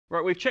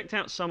Right, we've checked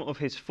out some of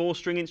his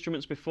 4-string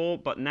instruments before,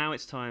 but now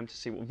it's time to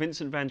see what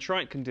Vincent Van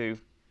Trigt can do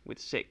with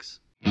 6.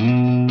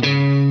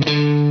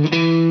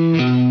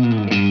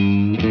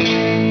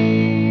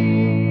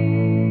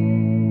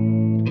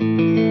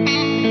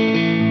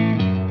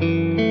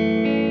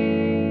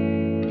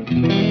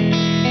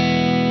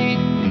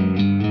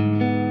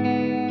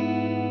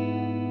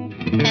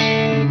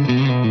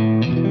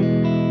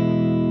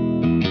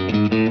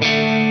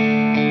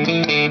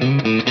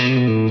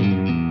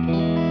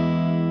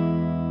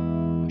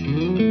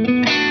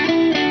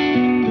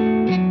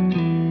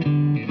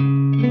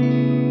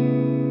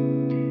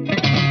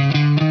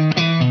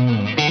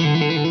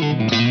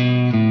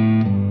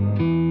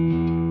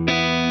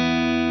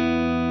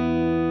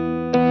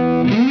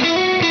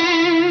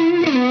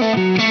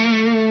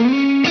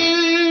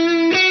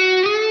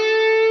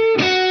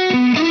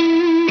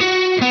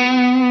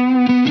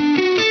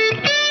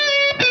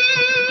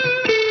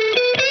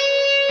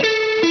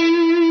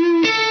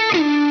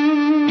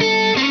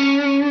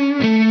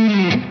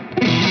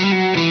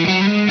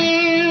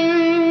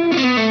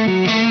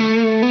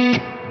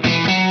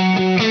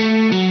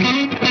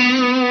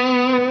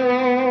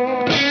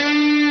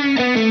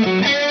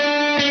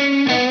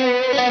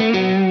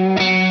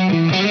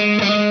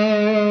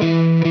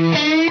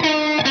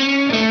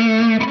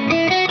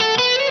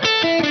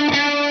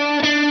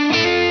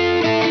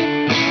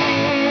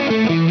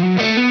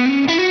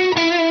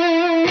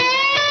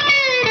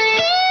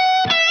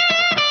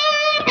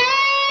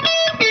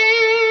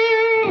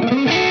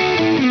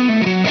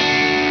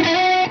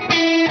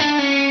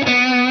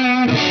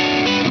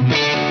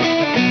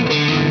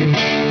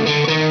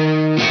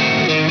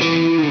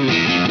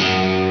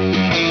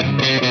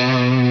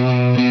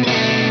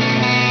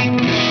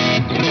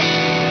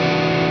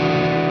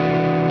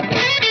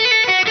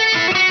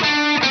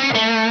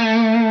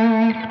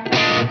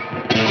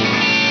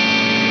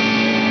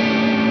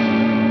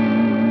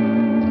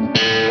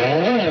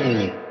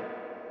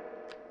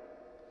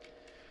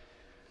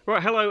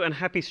 Right, hello and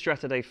happy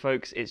Straturday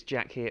folks, it's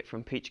Jack here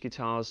from Peach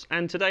Guitars,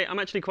 and today I'm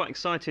actually quite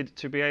excited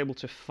to be able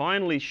to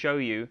finally show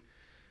you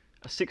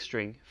a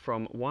 6-string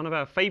from one of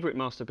our favourite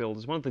master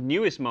builders, one of the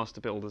newest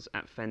master builders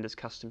at Fender's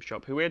Custom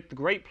Shop, who we had the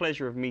great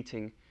pleasure of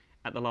meeting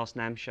at the last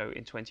NAMM show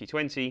in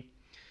 2020,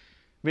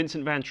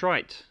 Vincent Van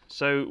Trigt.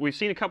 So we've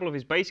seen a couple of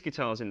his bass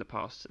guitars in the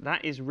past.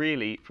 That is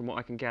really, from what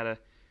I can gather,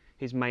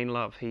 his main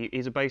love. He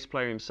is a bass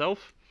player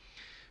himself.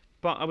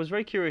 But I was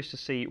very curious to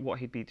see what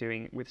he'd be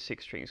doing with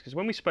 6 strings, because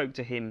when we spoke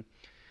to him,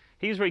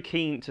 he was very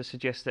keen to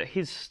suggest that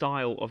his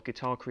style of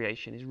guitar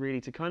creation is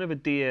really to kind of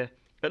adhere,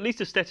 at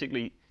least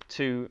aesthetically,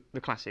 to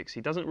the classics.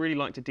 He doesn't really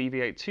like to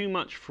deviate too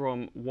much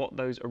from what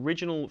those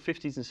original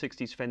 50s and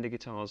 60s Fender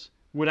guitars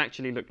would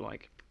actually look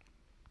like.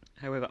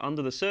 However,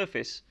 under the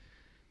surface,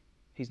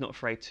 he's not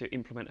afraid to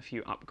implement a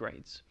few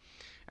upgrades.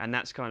 And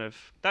that's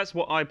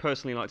what I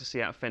personally like to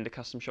see out of Fender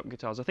Custom Shop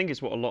guitars. I think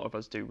it's what a lot of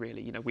us do,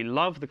 really. You know, we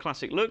love the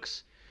classic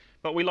looks,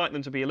 but we like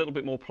them to be a little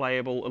bit more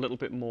playable, a little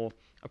bit more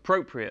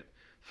appropriate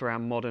for our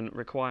modern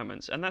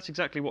requirements. And that's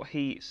exactly what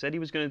he said he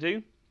was going to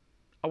do.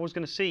 I was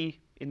going to see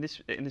in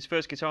this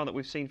first guitar that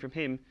we've seen from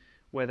him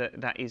whether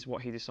that is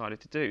what he decided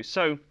to do.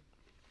 So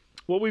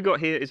what we've got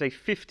here is a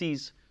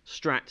 50s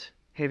Strat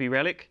Heavy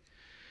Relic.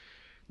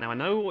 Now I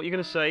know what you're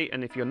going to say,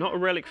 and if you're not a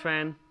Relic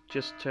fan,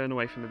 just turn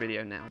away from the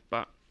video now.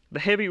 But the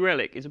Heavy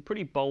Relic is a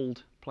pretty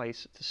bold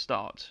place to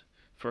start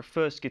for a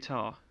first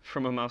guitar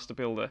from a master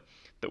builder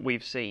that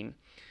we've seen.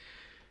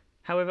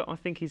 However, I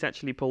think he's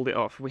actually pulled it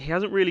off. He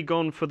hasn't really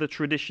gone for the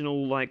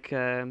traditional,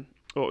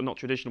 or not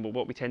traditional, but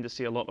what we tend to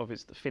see a lot of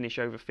is the finish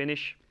over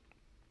finish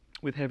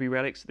with Heavy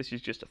Relics. This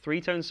is just a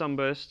 3-tone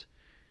sunburst,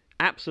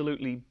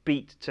 absolutely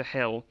beat to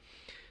hell,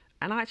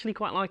 and I actually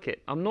quite like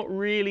it. I'm not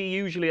really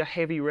usually a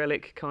Heavy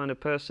Relic kind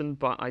of person,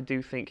 but I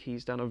do think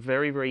he's done a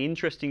very, very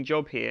interesting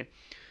job here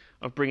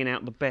of bringing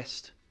out the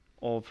best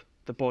of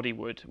the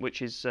bodywood,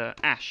 which is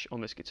ash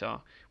on this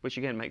guitar, which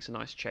again makes a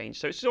nice change.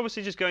 So it's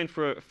obviously just going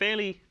for a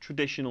fairly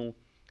traditional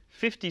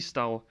 50s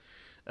style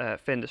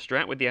Fender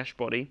Strat with the ash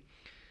body,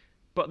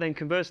 but then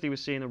conversely we're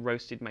seeing a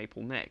roasted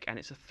maple neck, and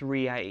it's a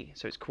 3A,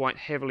 so it's quite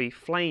heavily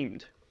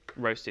flamed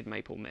roasted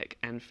maple neck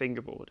and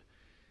fingerboard.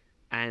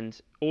 And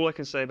all I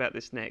can say about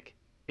this neck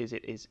is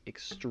it is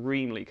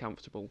extremely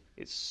comfortable.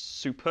 It's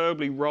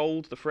superbly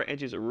rolled, the fret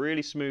edges are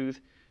really smooth,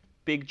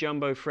 big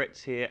jumbo frets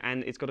here,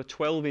 and it's got a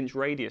 12-inch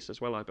radius as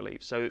well, I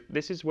believe. So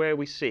this is where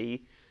we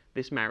see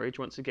this marriage,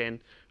 once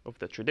again, of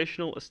the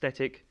traditional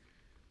aesthetic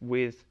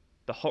with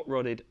the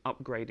hot-rodded,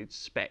 upgraded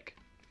spec,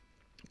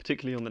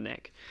 particularly on the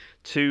neck.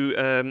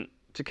 To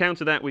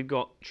counter that, we've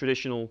got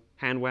traditional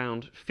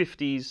hand-wound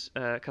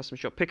 50s Custom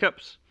Shop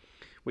pickups,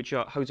 which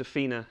are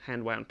Josefina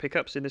hand-wound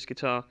pickups in this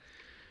guitar.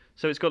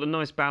 So it's got a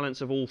nice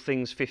balance of all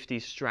things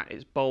 50s Strat.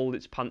 It's bold,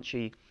 it's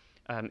punchy,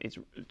 it's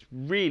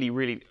really,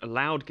 really a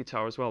loud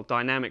guitar as well,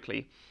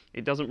 dynamically.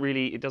 It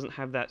doesn't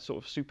have that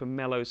sort of super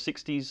mellow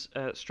 60s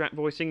Strat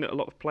voicing that a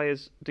lot of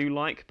players do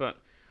like, but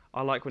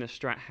I like when a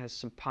Strat has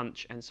some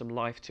punch and some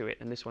life to it,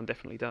 and this one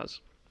definitely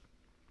does.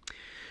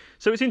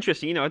 So it's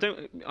interesting, you know,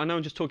 I know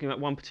I'm just talking about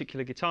one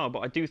particular guitar,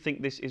 but I do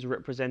think this is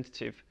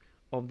representative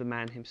of the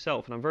man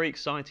himself, and I'm very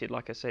excited,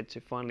 like I said,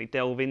 to finally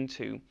delve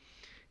into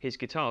his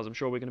guitars. I'm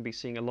sure we're going to be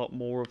seeing a lot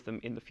more of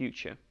them in the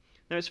future.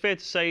 Now, it's fair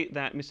to say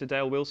that Mr.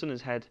 Dale Wilson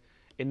has had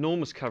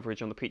enormous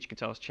coverage on the Peach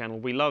Guitars channel.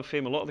 We love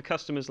him, a lot of the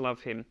customers love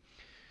him.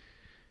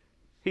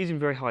 He's in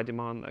very high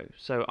demand though,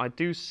 so I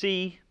do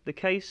see the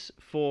case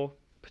for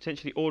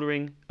potentially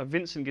ordering a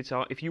Vincent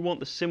guitar if you want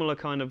the similar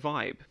kind of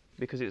vibe,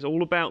 because it's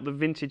all about the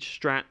vintage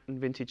Strat and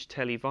vintage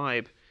Telly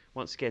vibe,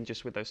 once again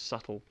just with those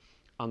subtle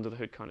under the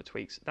hood kind of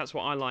tweaks. That's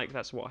what I like,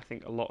 that's what I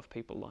think a lot of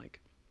people like.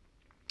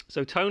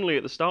 So tonally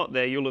at the start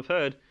there, you'll have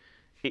heard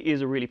it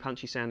is a really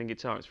punchy sounding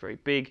guitar. It's very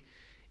big,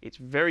 it's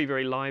very,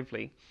 very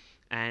lively,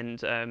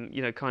 and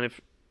you know, kind of,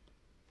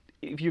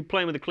 if you're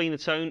playing with a cleaner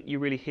tone, you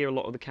really hear a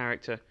lot of the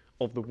character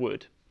of the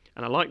wood.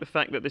 And I like the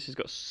fact that this has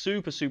got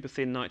super, super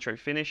thin nitro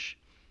finish,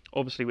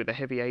 obviously with the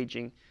heavy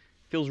aging.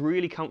 Feels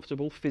really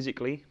comfortable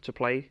physically to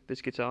play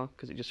this guitar,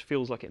 because it just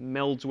feels like it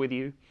melds with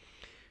you.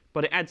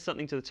 But it adds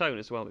something to the tone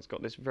as well. It's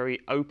got this very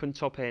open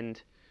top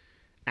end,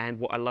 and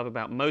what I love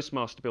about most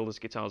Master Builders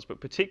guitars, but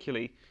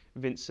particularly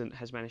Vincent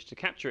has managed to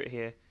capture it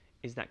here,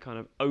 is that kind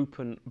of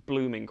open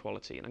blooming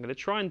quality. And I'm going to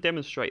try and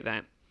demonstrate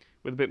that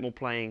with a bit more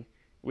playing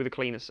with a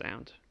cleaner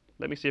sound.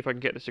 Let me see if I can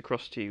get this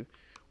across to you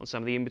on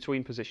some of the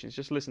in-between positions.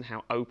 Just listen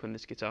how open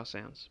this guitar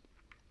sounds.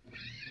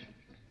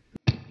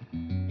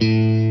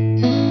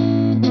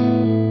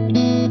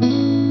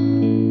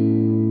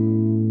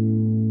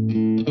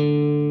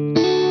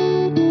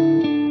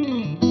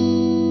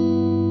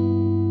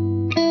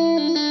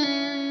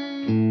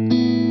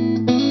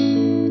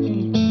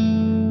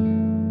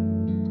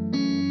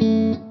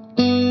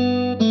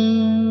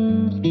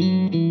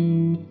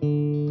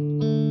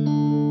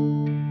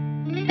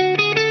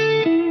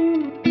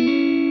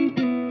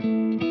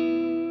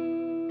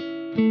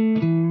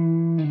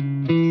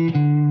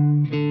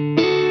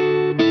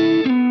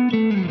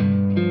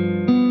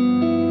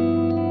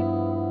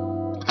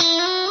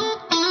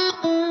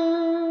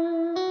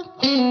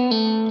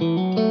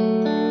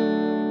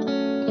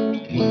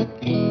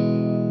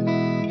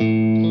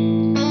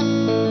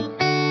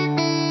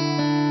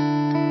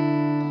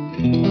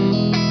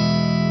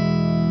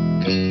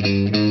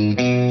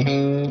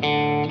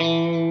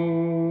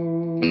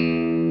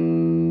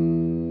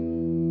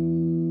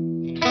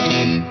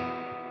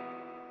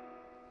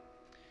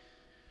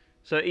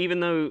 So even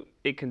though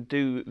it can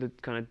do the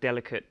kind of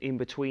delicate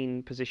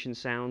in-between position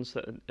sounds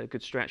that a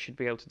good Strat should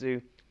be able to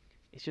do,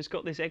 it's just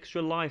got this extra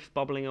life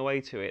bubbling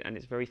away to it, and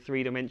it's very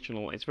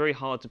three-dimensional. It's very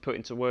hard to put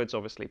into words,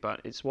 obviously,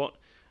 but it's what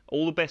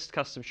all the best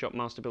custom shop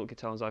master built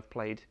guitars I've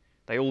played,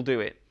 they all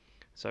do it.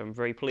 So I'm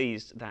very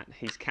pleased that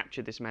he's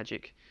captured this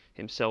magic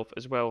himself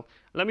as well.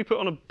 Let me put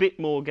on a bit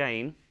more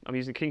gain. I'm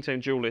using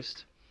Kingtone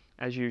Dualist,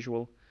 as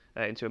usual,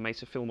 into a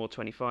Mesa Fillmore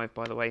 25,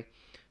 by the way.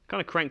 Kind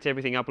of cranked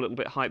everything up a little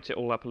bit, hyped it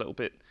all up a little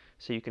bit,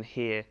 so you can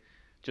hear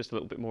just a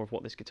little bit more of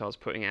what this guitar's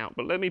putting out.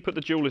 But let me put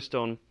the Dualist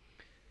on,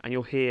 and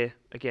you'll hear,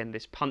 again,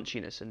 this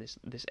punchiness and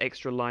this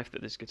extra life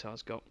that this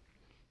guitar's got.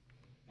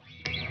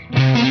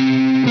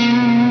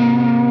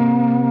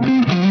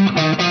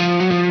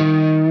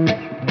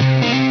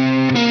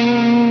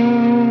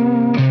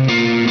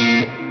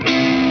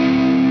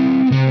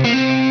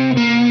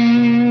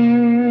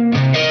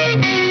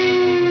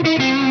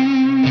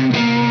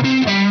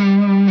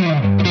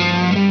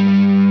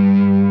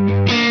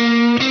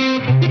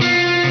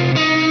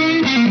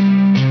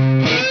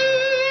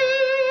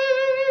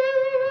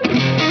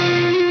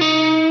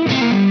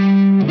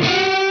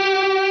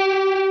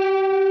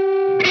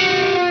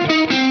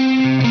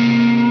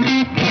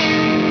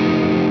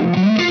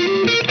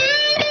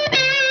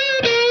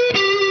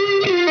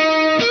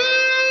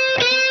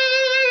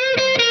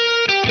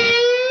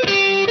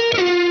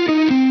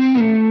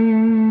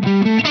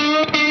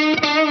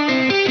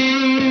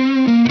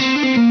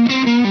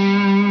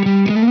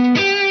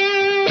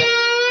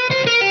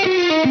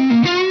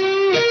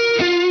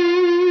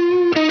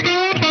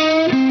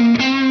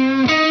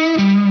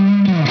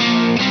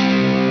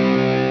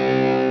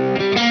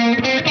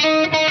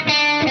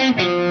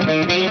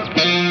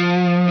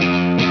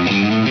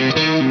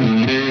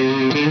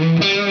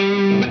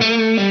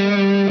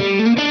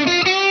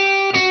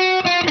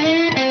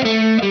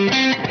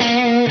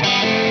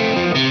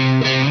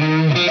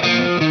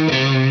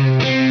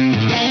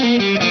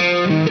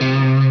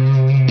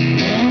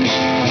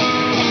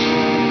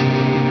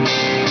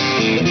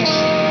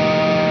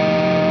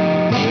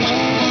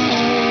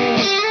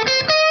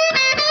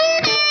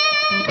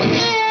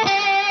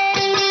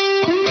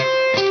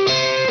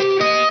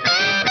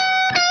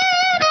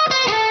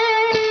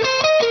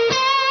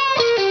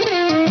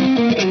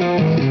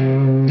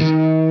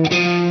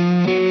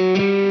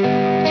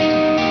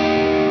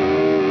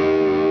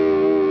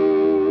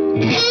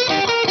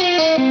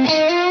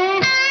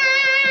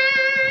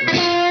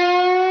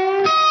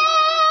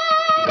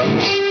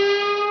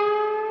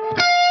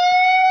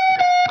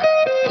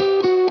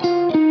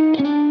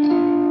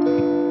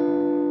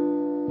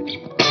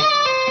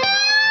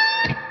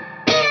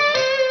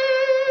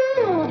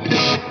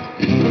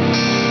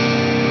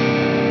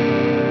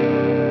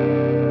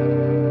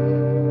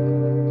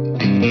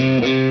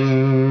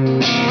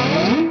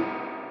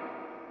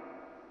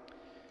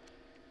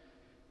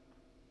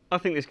 I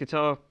think this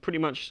guitar pretty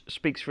much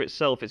speaks for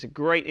itself. It's a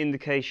great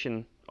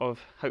indication of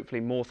hopefully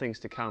more things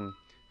to come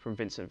from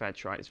Vincent Van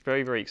Trigt. It's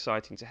very, very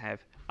exciting to have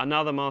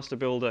another master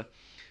builder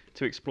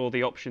to explore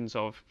the options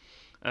of.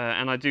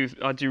 And I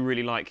do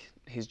really like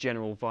his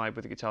general vibe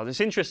with the guitars.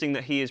 It's interesting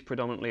that he is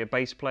predominantly a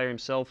bass player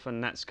himself,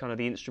 and that's kind of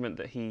the instrument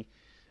that he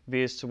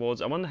veers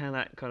towards. I wonder how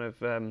that kind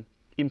of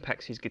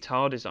impacts his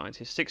guitar designs,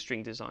 his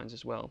six-string designs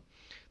as well.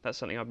 That's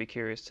something I'd be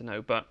curious to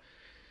know. But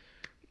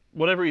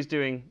whatever he's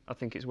doing, I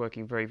think it's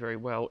working very, very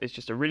well. It's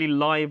just a really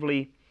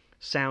lively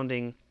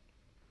sounding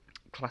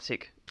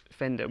classic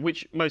Fender,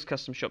 which most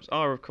custom shops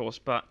are, of course,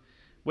 but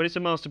when it's a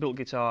master built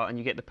guitar and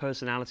you get the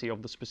personality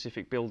of the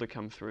specific builder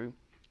come through,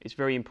 it's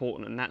very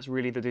important, and that's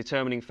really the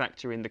determining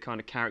factor in the kind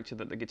of character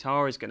that the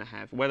guitar is going to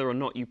have. Whether or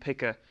not you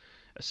pick a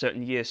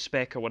certain year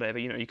spec or whatever,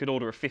 you know, you could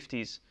order a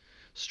 50s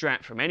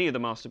Strat from any of the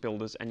master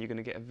builders and you're going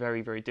to get a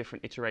very, very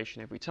different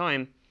iteration every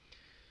time.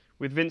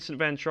 With Vincent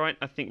Van Trigt,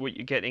 I think what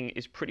you're getting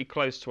is pretty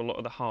close to a lot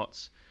of the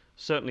hearts,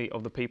 certainly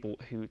of the people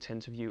who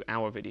tend to view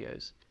our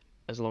videos,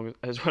 as well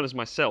as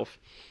myself.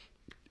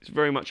 It's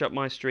very much up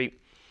my street.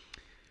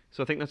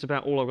 So I think that's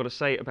about all I've got to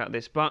say about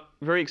this, but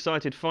very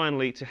excited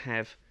finally to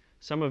have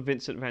some of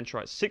Vincent Van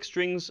Trigt's six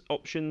strings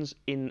options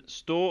in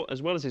store,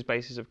 as well as his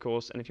basses, of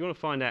course. And if you want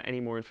to find out any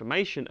more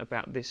information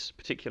about this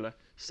particular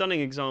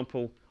stunning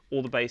example,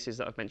 or the basses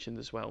that I've mentioned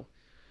as well,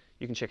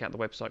 you can check out the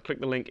website.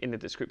 Click the link in the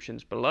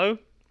descriptions below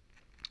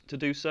to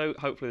do so.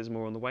 Hopefully there's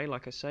more on the way,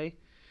 like I say.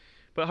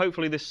 But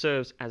hopefully this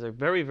serves as a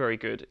very, very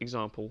good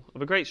example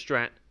of a great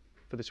Strat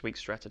for this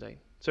week's Strat-A-Day.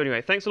 So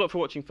anyway, thanks a lot for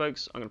watching,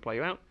 folks. I'm going to play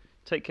you out.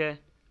 Take care,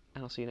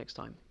 and I'll see you next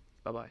time.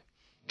 Bye-bye.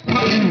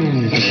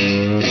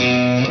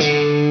 Personable.